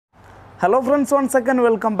Hello friends, once again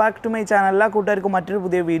welcome back to my channel. എല്ലാ കൂട്ടുകാർക്കും മറ്റൊരു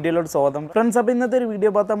പുതിയ വീഡിയോയിലോട്ട് സ്വാഗതം. ഫ്രണ്ട്സ്, അപ്പോൾ ഇന്നത്തെ ഒരു വീഡിയോ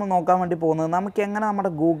ഭാഗത്ത് നമ്മൾ നോക്കാൻ വേണ്ടി പോകുന്നത് നമുക്ക് എങ്ങനെ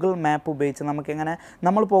നമ്മുടെ ഗൂഗിൾ മാപ്പ് ഉപയോഗിച്ച് നമുക്ക് എങ്ങനെ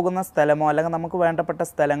നമ്മൾ പോകുന്ന സ്ഥലമോ അല്ലെങ്കിൽ നമുക്ക് വേണ്ടപ്പെട്ട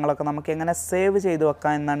സ്ഥലങ്ങളൊക്കെ നമുക്ക് എങ്ങനെ സേവ് ചെയ്ത്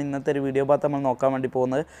വെക്കാം എന്നാണ് ഇന്നത്തെ ഒരു വീഡിയോ ഭാഗത്ത് നമ്മൾ നോക്കാൻ വേണ്ടി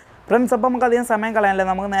പോകുന്നത്. ഫ്രണ്ട്സ്, അപ്പോൾ നമുക്ക് അധികം സമയം കളയാനില്ല,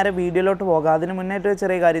 നമുക്ക് നേരെ വീഡിയോയിലോട്ട് പോകാം. അതിന് മുന്നേറ്റ് ഒരു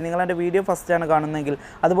ചെറിയ കാര്യം, നിങ്ങൾ എൻ്റെ വീഡിയോ ഫസ്റ്റാണ് കാണുന്നതെങ്കിൽ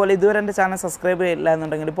അതുപോലെ ഇതുവരെ എൻ്റെ ചാനൽ സബ്സ്ക്രൈബ് ചെയ്യില്ല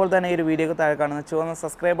എന്നുണ്ടെങ്കിൽ ഇപ്പോൾ തന്നെ ഈ ഒരു വീഡിയോക്ക് താഴെ കാണുന്ന ചുവന്ന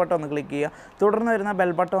സബ്സ്ക്രൈബ് ബട്ടൺ ഒന്ന് ക്ലിക്ക് ചെയ്യുക. തുടർന്ന് വരുന്ന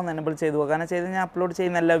ബെൽ ബട്ടൺ ഒന്ന് എനേബിൾ ചെയ്തു പോകുക. കാരണം ചെയ്ത് ഞാൻ അപ്ലോഡ്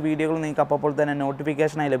ചെയ്യുന്ന എല്ലാ വീഡിയോകളും നിങ്ങൾക്ക് അപ്പോൾ തന്നെ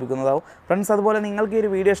നോട്ടിഫിക്കേഷനായി ലഭിക്കുന്നതാവും. ഫ്രണ്ട്സ്, അതുപോലെ നിങ്ങൾക്ക് ഈ ഒരു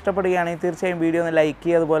വീഡിയോ ഇഷ്ടപ്പെടുകയാണെങ്കിൽ തീർച്ചയായും വീഡിയോ ഒന്ന് ലൈക്ക്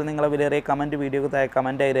ചെയ്യുക. അതുപോലെ നിങ്ങളെ വിലയേറിയ കമൻറ്റ് വീഡിയോക്ക് താഴെ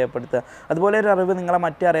കമൻറ്റായി രേഖപ്പെടുത്തുക. അതുപോലെ ഒരു അറിവ് നിങ്ങളെ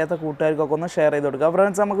മറ്റു അറിയാത്ത കൂട്ടുകാർക്കൊക്കെ ഒന്ന് ഷെയർ ചെയ്ത് കൊടുക്കുക.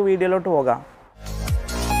 ഫ്രണ്ട്സ്, നമുക്ക് വീഡിയോയിലോട്ട് പോകാം.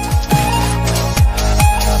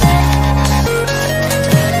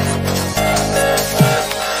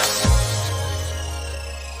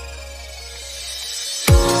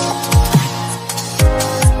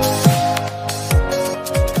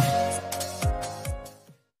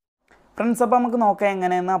 ഫ്രണ്ട്സ്, അപ്പോൾ നമുക്ക് നോക്കാം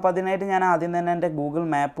എങ്ങനെയെന്ന്. അപ്പോൾ അതിനായിട്ട് ഞാൻ ആദ്യം തന്നെ എൻ്റെ ഗൂഗിൾ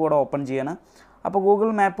മാപ്പ് ഇവിടെ ഓപ്പൺ ചെയ്യണം. അപ്പോൾ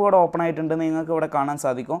ഗൂഗിൾ മാപ്പ് ഇവിടെ ഓപ്പൺ ആയിട്ടുണ്ട്, നിങ്ങൾക്ക് ഇവിടെ കാണാൻ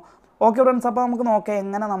സാധിക്കും. ഓക്കെ ഫ്രണ്ട്സ്, അപ്പോൾ നമുക്ക് നോക്കാം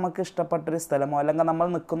എങ്ങനെ നമുക്ക് ഇഷ്ടപ്പെട്ടൊരു സ്ഥലമോ അല്ലെങ്കിൽ നമ്മൾ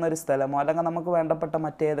നിൽക്കുന്ന ഒരു സ്ഥലമോ അല്ലെങ്കിൽ നമുക്ക് വേണ്ടപ്പെട്ട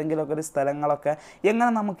മറ്റേതെങ്കിലുമൊക്കെ ഒരു സ്ഥലങ്ങളൊക്കെ എങ്ങനെ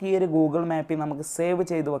നമുക്ക് ഈ ഒരു ഗൂഗിൾ മാപ്പിൽ നമുക്ക് സേവ്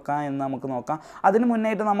ചെയ്ത് വെക്കാം എന്ന് നമുക്ക് നോക്കാം. അതിന്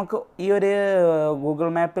മുന്നായിട്ട് നമുക്ക് ഈ ഒരു ഗൂഗിൾ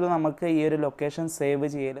മാപ്പിൽ നമുക്ക് ഈ ഒരു ലൊക്കേഷൻ സേവ്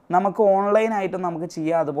ചെയ്യൽ നമുക്ക് ഓൺലൈനായിട്ടും നമുക്ക്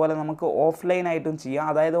ചെയ്യാം, അതുപോലെ നമുക്ക് ഓഫ്ലൈനായിട്ടും ചെയ്യാം.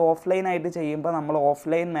 അതായത് ഓഫ്ലൈനായിട്ട് ചെയ്യുമ്പോൾ നമ്മൾ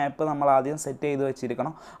ഓഫ്ലൈൻ മാപ്പ് നമ്മൾ ആദ്യം സെറ്റ് ചെയ്ത്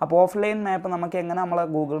വെച്ചിരിക്കണം. അപ്പോൾ ഓഫ്ലൈൻ മാപ്പ് നമുക്ക് എങ്ങനെ നമ്മളെ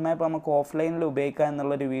ഗൂഗിൾ മാപ്പ് നമുക്ക് ഓഫ്ലൈനിൽ ഉപയോഗിക്കാം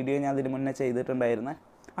എന്നുള്ളൊരു വീഡിയോ ഞാൻ അതിന് മുന്നേ ചെയ്തിട്ടുണ്ടായിരുന്നു.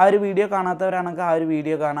 ആ ഒരു വീഡിയോ കാണാത്തവരാണെങ്കിൽ ആ ഒരു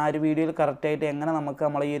വീഡിയോ കാണാം. ആ ഒരു വീഡിയോയിൽ കറക്റ്റായിട്ട് എങ്ങനെ നമുക്ക്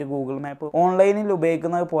നമ്മൾ ഈ ഒരു ഗൂഗിൾ മാപ്പ് ഓൺലൈനിൽ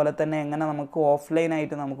ഉപയോഗിക്കുന്നത് പോലെ തന്നെ എങ്ങനെ നമുക്ക്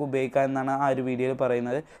ഓഫ്ലൈനായിട്ട് നമുക്ക് ഉപയോഗിക്കാം എന്നാണ് ആ ഒരു വീഡിയോയിൽ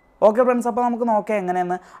പറയുന്നത്. ഓക്കെ ഫ്രണ്ട്സ്, അപ്പോൾ നമുക്ക് നോക്കാം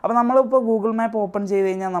എങ്ങനെയെന്ന്. അപ്പോൾ നമ്മളിപ്പോൾ ഗൂഗിൾ മാപ്പ് ഓപ്പൺ ചെയ്ത്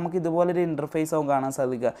കഴിഞ്ഞാൽ നമുക്ക് ഇതുപോലൊരു ഇൻ്റർഫേസ് ആവും കാണാൻ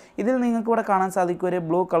സാധിക്കുക. ഇതിൽ നിങ്ങൾക്ക് ഇവിടെ കാണാൻ സാധിക്കും ഒരു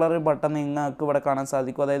ബ്ലൂ കളർ ബട്ടൺ നിങ്ങൾക്ക് ഇവിടെ കാണാൻ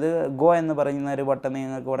സാധിക്കും. അതായത് ഗോ എന്ന് പറയുന്ന ഒരു ബട്ടൺ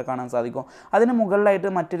നിങ്ങൾക്ക് ഇവിടെ കാണാൻ സാധിക്കും. അതിന്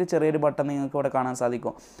മുകളിലായിട്ട് മറ്റൊരു ചെറിയൊരു ബട്ടൺ നിങ്ങൾക്ക് ഇവിടെ കാണാൻ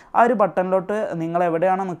സാധിക്കും. ആ ഒരു ബട്ടണിലോട്ട് നിങ്ങൾ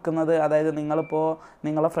എവിടെയാണ് നിൽക്കുന്നത്, അതായത് നിങ്ങളിപ്പോൾ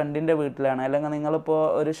നിങ്ങളെ ഫ്രണ്ടിൻ്റെ വീട്ടിലാണ്, അല്ലെങ്കിൽ നിങ്ങളിപ്പോൾ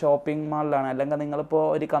ഒരു ഷോപ്പിംഗ് മാളിലാണ്, അല്ലെങ്കിൽ നിങ്ങളിപ്പോൾ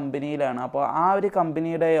ഒരു കമ്പനിയിലാണ്. അപ്പോൾ ആ ഒരു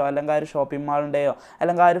കമ്പനിയുടെയോ അല്ലെങ്കിൽ ആ ഒരു ഷോപ്പിംഗ് മാളിൻ്റെയോ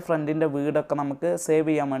അല്ലെങ്കിൽ ആ ഒരു ഫ്രണ്ടിൻ്റെ വീടൊക്കെ നമുക്ക് സേവ്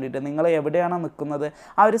ചെയ്യാൻ വേണ്ടി നിങ്ങൾ എവിടെയാണോ നിൽക്കുന്നത്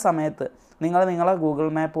ആ ഒരു സമയത്ത് നിങ്ങളെ ഗൂഗിൾ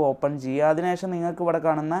മാപ്പ് ഓപ്പൺ ചെയ്യുക. അതിനുശേഷം നിങ്ങൾക്ക് ഇവിടെ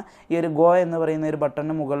കാണുന്ന ഈ ഒരു ഗോ എന്ന് പറയുന്ന ഒരു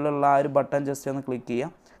ബട്ടണിന് മുകളിലുള്ള ആ ഒരു ബട്ടൺ ജസ്റ്റ് ഒന്ന് ക്ലിക്ക്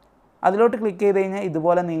ചെയ്യുക. അതിലോട്ട് ക്ലിക്ക് ചെയ്ത് കഴിഞ്ഞാൽ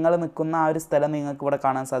ഇതുപോലെ നിങ്ങൾ നിൽക്കുന്ന ആ ഒരു സ്ഥലം നിങ്ങൾക്ക് ഇവിടെ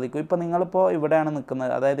കാണാൻ സാധിക്കും. ഇപ്പോൾ നിങ്ങളിപ്പോൾ ഇവിടെയാണ്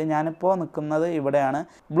നിൽക്കുന്നത്, അതായത് ഞാനിപ്പോൾ നിൽക്കുന്നത് ഇവിടെയാണ്.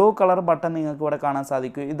 ബ്ലൂ കളർ ബട്ടൺ നിങ്ങൾക്ക് ഇവിടെ കാണാൻ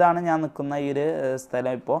സാധിക്കും. ഇതാണ് ഞാൻ നിൽക്കുന്ന ഈ ഒരു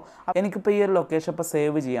സ്ഥലം. ഇപ്പോൾ എനിക്കിപ്പോൾ ഈ ഒരു ലൊക്കേഷൻ ഇപ്പോൾ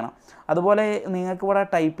സേവ് ചെയ്യണം. അതുപോലെ നിങ്ങൾക്ക് ഇവിടെ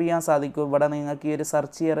ടൈപ്പ് ചെയ്യാൻ സാധിക്കും. ഇവിടെ നിങ്ങൾക്ക് ഈ ഒരു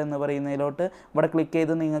സെർച്ച് ചെയ്യർ എന്ന് പറയുന്നതിലോട്ട് ഇവിടെ ക്ലിക്ക്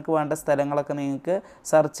ചെയ്ത് നിങ്ങൾക്ക് വേണ്ട സ്ഥലങ്ങളൊക്കെ നിങ്ങൾക്ക്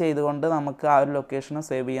സെർച്ച് ചെയ്തുകൊണ്ട് നമുക്ക് ആ ഒരു ലൊക്കേഷനും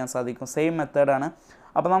സേവ് ചെയ്യാൻ സാധിക്കും. സെയിം മെത്തേഡാണ്.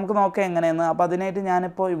 അപ്പോൾ നമുക്ക് നോക്കാം എങ്ങനെയെന്ന്. അപ്പോൾ അതിനായിട്ട്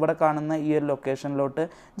ഞാനിപ്പോൾ ഇവിടെ കാണുന്ന ഈ ഒരു ലൊക്കേഷനിലോട്ട്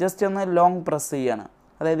ജസ്റ്റ് ഒന്ന് ലോങ് പ്രസ് ചെയ്യാണ്.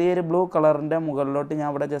 അതായത് ഈ ഒരു ബ്ലൂ കളറിൻ്റെ മുകളിലോട്ട് ഞാൻ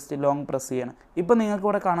ഇവിടെ ജസ്റ്റ് ലോങ് പ്രസ് ചെയ്യണം. ഇപ്പോൾ നിങ്ങൾക്ക്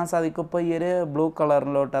ഇവിടെ കാണാൻ സാധിക്കും. ഇപ്പോൾ ഈ ഒരു ബ്ലൂ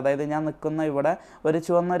കളറിലോട്ട്, അതായത് ഞാൻ നിൽക്കുന്ന ഇവിടെ ഒരു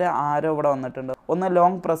ചുവന്നൊരു ആരോ ഇവിടെ വന്നിട്ടുണ്ട്. ഒന്ന്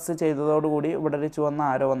ലോങ് പ്രസ് ചെയ്തതോടുകൂടി ഇവിടെ ഒരു ചുവന്ന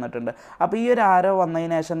ആരോ വന്നിട്ടുണ്ട്. അപ്പോൾ ഈ ഒരു ആരോ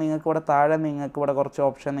വന്നതിന് ശേഷം നിങ്ങൾക്ക് ഇവിടെ താഴെ നിങ്ങൾക്ക് ഇവിടെ കുറച്ച്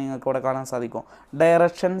ഓപ്ഷൻ നിങ്ങൾക്ക് ഇവിടെ കാണാൻ സാധിക്കും.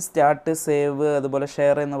 ഡയറക്ഷൻ, സ്റ്റാർട്ട്, സേവ്, അതുപോലെ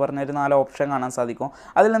ഷെയർ എന്ന് പറഞ്ഞൊരു 4 ഓപ്ഷൻ കാണാൻ സാധിക്കും.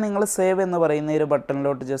 അതിൽ നിങ്ങൾ സേവ് എന്ന് പറയുന്ന ഒരു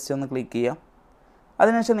ബട്ടണിലോട്ട് ജസ്റ്റ് ഒന്ന് ക്ലിക്ക് ചെയ്യുക.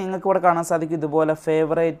 അതിനുശേഷം നിങ്ങൾക്ക് ഇവിടെ കാണാൻ സാധിക്കും ഇതുപോലെ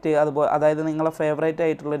ഫേവറേറ്റ്, അതുപോലെ അതായത് നിങ്ങളെ ഫേവറേറ്റ്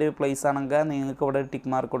ആയിട്ടുള്ളൊരു പ്ലേസ് ആണെങ്കിൽ നിങ്ങൾക്ക് ഇവിടെ ടിക്ക്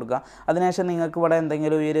മാർക്ക് കൊടുക്കുക. അതിനുശേഷം നിങ്ങൾക്ക് ഇവിടെ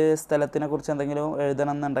എന്തെങ്കിലും ഈ ഒരു സ്ഥലത്തിനെ കുറിച്ച് എന്തെങ്കിലും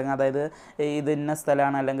എഴുതണം എന്നുണ്ടെങ്കിൽ, അതായത് ഇത് ഇന്ന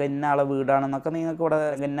സ്ഥലമാണ് അല്ലെങ്കിൽ ഇന്ന ആളെ വീടാണെന്നൊക്കെ നിങ്ങൾക്ക് ഇവിടെ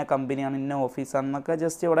ഇന്ന കമ്പനിയാണ്, ഇന്ന ഓഫീസാണെന്നൊക്കെ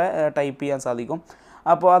ജസ്റ്റ് ഇവിടെ ടൈപ്പ് ചെയ്യാൻ സാധിക്കും.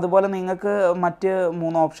 അപ്പോൾ അതുപോലെ നിങ്ങൾക്ക് മറ്റ്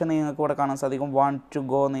 3 ഓപ്ഷൻ നിങ്ങൾക്ക് ഇവിടെ കാണാൻ സാധിക്കും. വാണ്ട് ടു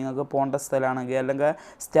ഗോ, നിങ്ങൾക്ക് പോകേണ്ട സ്ഥലമാണെങ്കിൽ, അല്ലെങ്കിൽ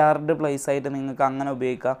സ്റ്റാർഡ് പ്ലേസ് ആയിട്ട് നിങ്ങൾക്ക് അങ്ങനെ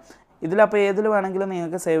ഉപയോഗിക്കാം. ഇതിലപ്പോൾ ഏതിൽ വേണമെങ്കിലും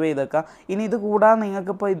നിങ്ങൾക്ക് സേവ് ചെയ്ത് വെക്കാം. ഇനി ഇത് കൂടാതെ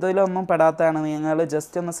നിങ്ങൾക്കിപ്പോൾ ഇതിലൊന്നും പെടാത്തതാണ്, നിങ്ങൾ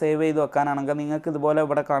ജസ്റ്റ് ഒന്ന് സേവ് ചെയ്ത് വെക്കാനാണെങ്കിൽ നിങ്ങൾക്ക് ഇതുപോലെ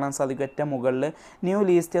ഇവിടെ കാണാൻ സാധിക്കും. ഏറ്റവും മുകളിൽ ന്യൂ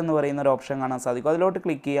ലിസ്റ്റ് എന്ന് പറയുന്ന ഒരു ഓപ്ഷൻ കാണാൻ സാധിക്കും. അതിലോട്ട്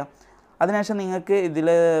ക്ലിക്ക് ചെയ്യുക. അതിനുശേഷം നിങ്ങൾക്ക് ഇതിൽ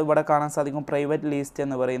ഇവിടെ കാണാൻ സാധിക്കും പ്രൈവറ്റ് ലിസ്റ്റ്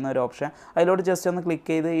എന്ന് പറയുന്ന ഒരു ഓപ്ഷൻ. അതിലോട്ട് ജസ്റ്റ് ഒന്ന് ക്ലിക്ക്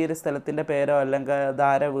ചെയ്ത് ഈ ഒരു സ്ഥലത്തിൻ്റെ പേരോ അല്ലെങ്കിൽ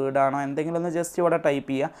ധാര വീടാണോ എന്തെങ്കിലും ഒന്ന് ജസ്റ്റ് ഇവിടെ ടൈപ്പ്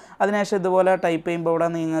ചെയ്യുക. അതിനുശേഷം ഇതുപോലെ ടൈപ്പ് ചെയ്യുമ്പോൾ ഇവിടെ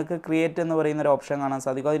നിങ്ങൾക്ക് ക്രിയേറ്റ് എന്ന് പറയുന്ന ഒരു ഓപ്ഷൻ കാണാൻ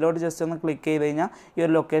സാധിക്കും. അതിലോട്ട് ജസ്റ്റ് ഒന്ന് ക്ലിക്ക് ചെയ്ത് കഴിഞ്ഞാൽ ഈ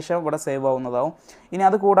ഒരു ലൊക്കേഷൻ ഇവിടെ സേവ് ആവുന്നതാവും. ഇനി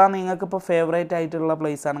അത് കൂടാതെ നിങ്ങൾക്കിപ്പോൾ ഫേവറേറ്റ് ആയിട്ടുള്ള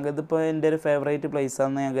പ്ലേസ് ആണെങ്കിൽ, ഇതിപ്പോൾ എൻ്റെ ഒരു ഫേവറേറ്റ് പ്ലേസ്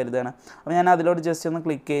ആണെന്ന് ഞാൻ കരുതുകയാണ്. അപ്പോൾ ഞാൻ അതിലോട്ട് ജസ്റ്റ് ഒന്ന്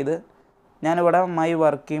ക്ലിക്ക് ചെയ്ത് ഞാനിവിടെ മൈ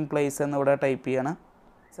വർക്കിംഗ് പ്ലേസ് എന്നിവിടെ ടൈപ്പ് ചെയ്യണം.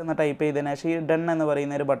 എന്ന് ടൈപ്പ് ചെയ്തതിന് ശേഷം ഈ ഡൺ എന്ന്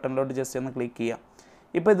പറയുന്ന ഒരു ബട്ടണിലോട്ട് ജസ്റ്റ് ഒന്ന് ക്ലിക്ക് ചെയ്യാം.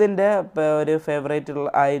 ഇപ്പോൾ ഇതിൻ്റെ ഒരു ഫേവറേറ്റ്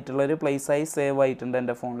ആയിട്ടുള്ളൊരു പ്ലേസായി സേവ് ആയിട്ടുണ്ട്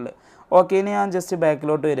എൻ്റെ ഫോണിൽ. ഓക്കെ, ഇനി ഞാൻ ജസ്റ്റ്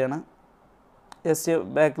ബാക്കിലോട്ട് വരികയാണ്. ജസ്റ്റ്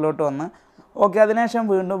ബാക്കിലോട്ട് വന്ന് ഓക്കെ, അതിനുശേഷം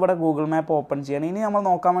വീണ്ടും ഇവിടെ ഗൂഗിൾ മാപ്പ് ഓപ്പൺ ചെയ്യണം. ഇനി നമ്മൾ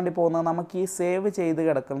നോക്കാൻ വേണ്ടി പോകുന്നത് നമുക്ക് ഈ സേവ് ചെയ്ത്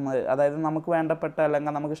കിടക്കുന്നത്, അതായത് നമുക്ക് വേണ്ടപ്പെട്ട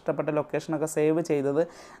അല്ലെങ്കിൽ നമുക്ക് ഇഷ്ടപ്പെട്ട ലൊക്കേഷനൊക്കെ സേവ് ചെയ്തത്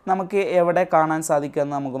നമുക്ക് എവിടെ കാണാൻ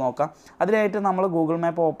സാധിക്കുമെന്ന് നമുക്ക് നോക്കാം. അതിനായിട്ട് നമ്മൾ ഗൂഗിൾ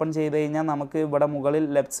മാപ്പ് ഓപ്പൺ ചെയ്ത് കഴിഞ്ഞാൽ നമുക്ക് ഇവിടെ മുകളിൽ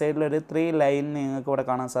ലെഫ്റ്റ് സൈഡിലൊരു 3 ലൈൻ നിങ്ങൾക്ക് ഇവിടെ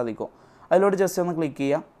കാണാൻ സാധിക്കും. അതിലോട്ട് ജസ്റ്റ് ഒന്ന് ക്ലിക്ക്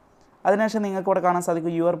ചെയ്യാം. അതിനുശേഷം നിങ്ങൾക്ക് ഇവിടെ കാണാൻ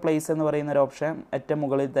സാധിക്കും യുവർ പ്ലേസ് എന്ന് പറയുന്ന ഒരു ഓപ്ഷൻ ഏറ്റവും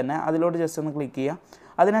മുകളിൽ തന്നെ. അതിലോട്ട് ജസ്റ്റ് ഒന്ന് ക്ലിക്ക് ചെയ്യുക.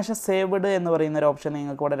 അതിനുശേഷം സേവ്ഡ് എന്ന് പറയുന്ന ഒരു ഓപ്ഷൻ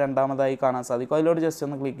നിങ്ങൾക്ക് ഇവിടെ രണ്ടാമതായി കാണാൻ സാധിക്കും. അതിലോട്ട് ജസ്റ്റ്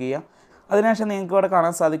ഒന്ന് ക്ലിക്ക് ചെയ്യുക. അതിനുശേഷം നിങ്ങൾക്ക് ഇവിടെ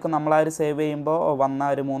കാണാൻ സാധിക്കും നമ്മൾ സേവ് ചെയ്യുമ്പോൾ വന്ന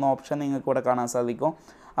ഒരു 3 ഓപ്ഷൻ നിങ്ങൾക്ക് ഇവിടെ കാണാൻ സാധിക്കും.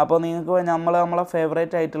 അപ്പോൾ നിങ്ങൾക്ക് നമ്മളെ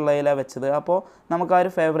ഫേവറേറ്റ് ആയിട്ടുള്ളതിലാണ് വെച്ചത്. അപ്പോൾ നമുക്ക്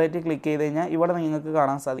ഒരു ഫേവറേറ്റ് ക്ലിക്ക് ചെയ്ത് കഴിഞ്ഞാൽ ഇവിടെ നിങ്ങൾക്ക്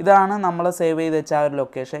കാണാൻ സാധിക്കും ഇതാണ് നമ്മൾ സേവ് ചെയ്ത് വെച്ച ഒരു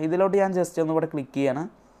ലൊക്കേഷൻ. ഇതിലോട്ട് ഞാൻ ജസ്റ്റ് ഒന്ന് ഇവിടെ ക്ലിക്ക് ചെയ്യണം.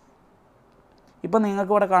 ഇപ്പോൾ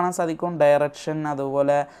നിങ്ങൾക്ക് ഇവിടെ കാണാൻ സാധിക്കും ഡയറക്ഷൻ,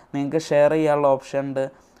 അതുപോലെ നിങ്ങൾക്ക് ഷെയർ ചെയ്യാനുള്ള ഓപ്ഷൻ ഉണ്ട്.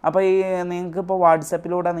 അപ്പോൾ ഈ നിങ്ങൾക്കിപ്പോൾ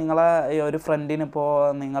വാട്സപ്പിലൂടെ നിങ്ങളെ ഒരു ഫ്രണ്ടിനിപ്പോൾ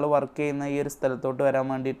നിങ്ങൾ വർക്ക് ചെയ്യുന്ന ഈ ഒരു സ്ഥലത്തോട്ട് വരാൻ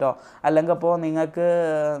വേണ്ടിയിട്ടോ, അല്ലെങ്കിൽ അപ്പോൾ നിങ്ങൾക്ക്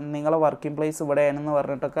നിങ്ങളെ വർക്കിംഗ് പ്ലേസ് ഇവിടെയാണെന്ന്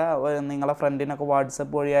പറഞ്ഞിട്ടൊക്കെ നിങ്ങളെ ഫ്രണ്ടിനൊക്കെ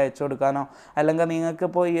വാട്സപ്പ് വഴി അയച്ചു കൊടുക്കാനോ, അല്ലെങ്കിൽ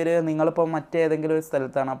നിങ്ങൾക്കിപ്പോൾ നിങ്ങളിപ്പോൾ മറ്റേതെങ്കിലും ഒരു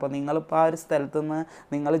സ്ഥലത്താണ്, അപ്പോൾ നിങ്ങളിപ്പോൾ ആ ഒരു സ്ഥലത്ത് നിന്ന്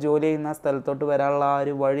നിങ്ങൾ ജോലി ചെയ്യുന്ന സ്ഥലത്തോട്ട് വരാനുള്ള ആ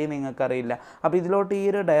ഒരു വഴി നിങ്ങൾക്കറിയില്ല. അപ്പോൾ ഇതിലോട്ട് ഈ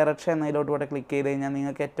ഒരു ഡയറക്ഷൻ എന്നതിലോട്ട് ഇവിടെ ക്ലിക്ക് ചെയ്ത് കഴിഞ്ഞാൽ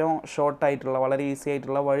നിങ്ങൾക്ക് ഏറ്റവും ഷോർട്ടായിട്ടുള്ള വളരെ ഈസി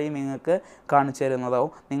ആയിട്ടുള്ള വഴി നിങ്ങൾക്ക് കാണിച്ചു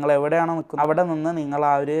തരുന്നതാവും. നിങ്ങൾ എവിടെയാണോ നിൽക്കുന്നത് അവിടെ നിന്ന് നിങ്ങൾ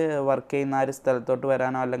ആ ഒരു വർക്ക് ചെയ്യുന്ന ആ ഒരു സ്ഥലത്തോട്ട്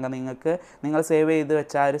വരാനോ, അല്ലെങ്കിൽ നിങ്ങൾ സേവ് ചെയ്ത്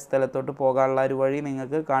വെച്ച ആ ഒരു സ്ഥലത്തോട്ട് പോകാനുള്ള ഒരു വഴി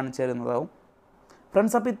നിങ്ങൾക്ക് കാണിച്ചു തരുന്നതാവും.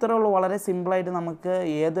 ഫ്രണ്ട്സ്, അപ്പോൾ ഇത്രയേ ഉള്ളൂ. വളരെ സിമ്പിളായിട്ട് നമുക്ക്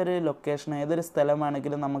ഏതൊരു ലൊക്കേഷൻ ഏതൊരു സ്ഥലം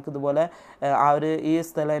വേണമെങ്കിലും നമുക്കിതുപോലെ ഈ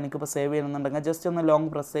സ്ഥലം എനിക്കിപ്പോൾ സേവ് ചെയ്യുന്നുണ്ടെങ്കിൽ ജസ്റ്റ് ഒന്ന് ലോങ്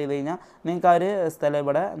പ്രസ് ചെയ്ത് കഴിഞ്ഞാൽ നിങ്ങൾക്ക് ആ ഒരു സ്ഥലം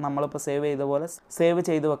ഇവിടെ നമ്മളിപ്പോൾ സേവ് ചെയ്ത പോലെ സേവ്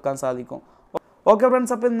ചെയ്ത് വെക്കാൻ സാധിക്കും. ഓക്കെ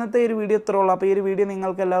ഫ്രണ്ട്സ്, അപ്പോൾ ഇന്നത്തെ ഒരു വീഡിയോ ഇത്രേ ഉള്ളൂ. അപ്പോൾ ഈ ഒരു വീഡിയോ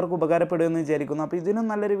നിങ്ങൾക്ക് എല്ലാവർക്കും ഉപകാരപ്പെടുമെന്ന് വിചാരിക്കുന്നു. അപ്പോൾ ഇതിനും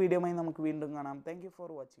നല്ലൊരു വീഡിയോയുമായി നമുക്ക് വീണ്ടും കാണാം. Thank you for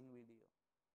watching video.